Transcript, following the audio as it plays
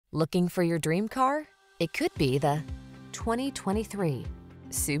Looking for your dream car? It could be the 2023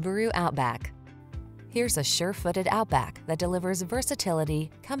 Subaru Outback. Here's a sure-footed Outback that delivers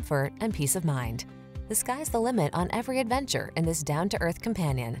versatility, comfort, and peace of mind. The sky's the limit on every adventure in this down-to-earth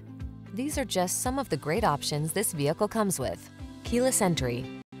companion. These are just some of the great options this vehicle comes with: keyless entry,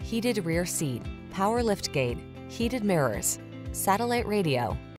 heated rear seat, power liftgate, heated mirrors, satellite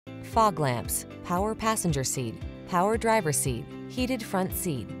radio, fog lamps, power passenger seat, power driver seat, heated front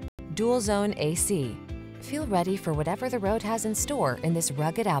seat, dual zone AC. Feel ready for whatever the road has in store in this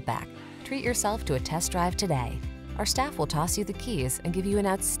rugged Outback. Treat yourself to a test drive today. Our staff will toss you the keys and give you an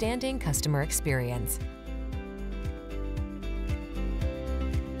outstanding customer experience.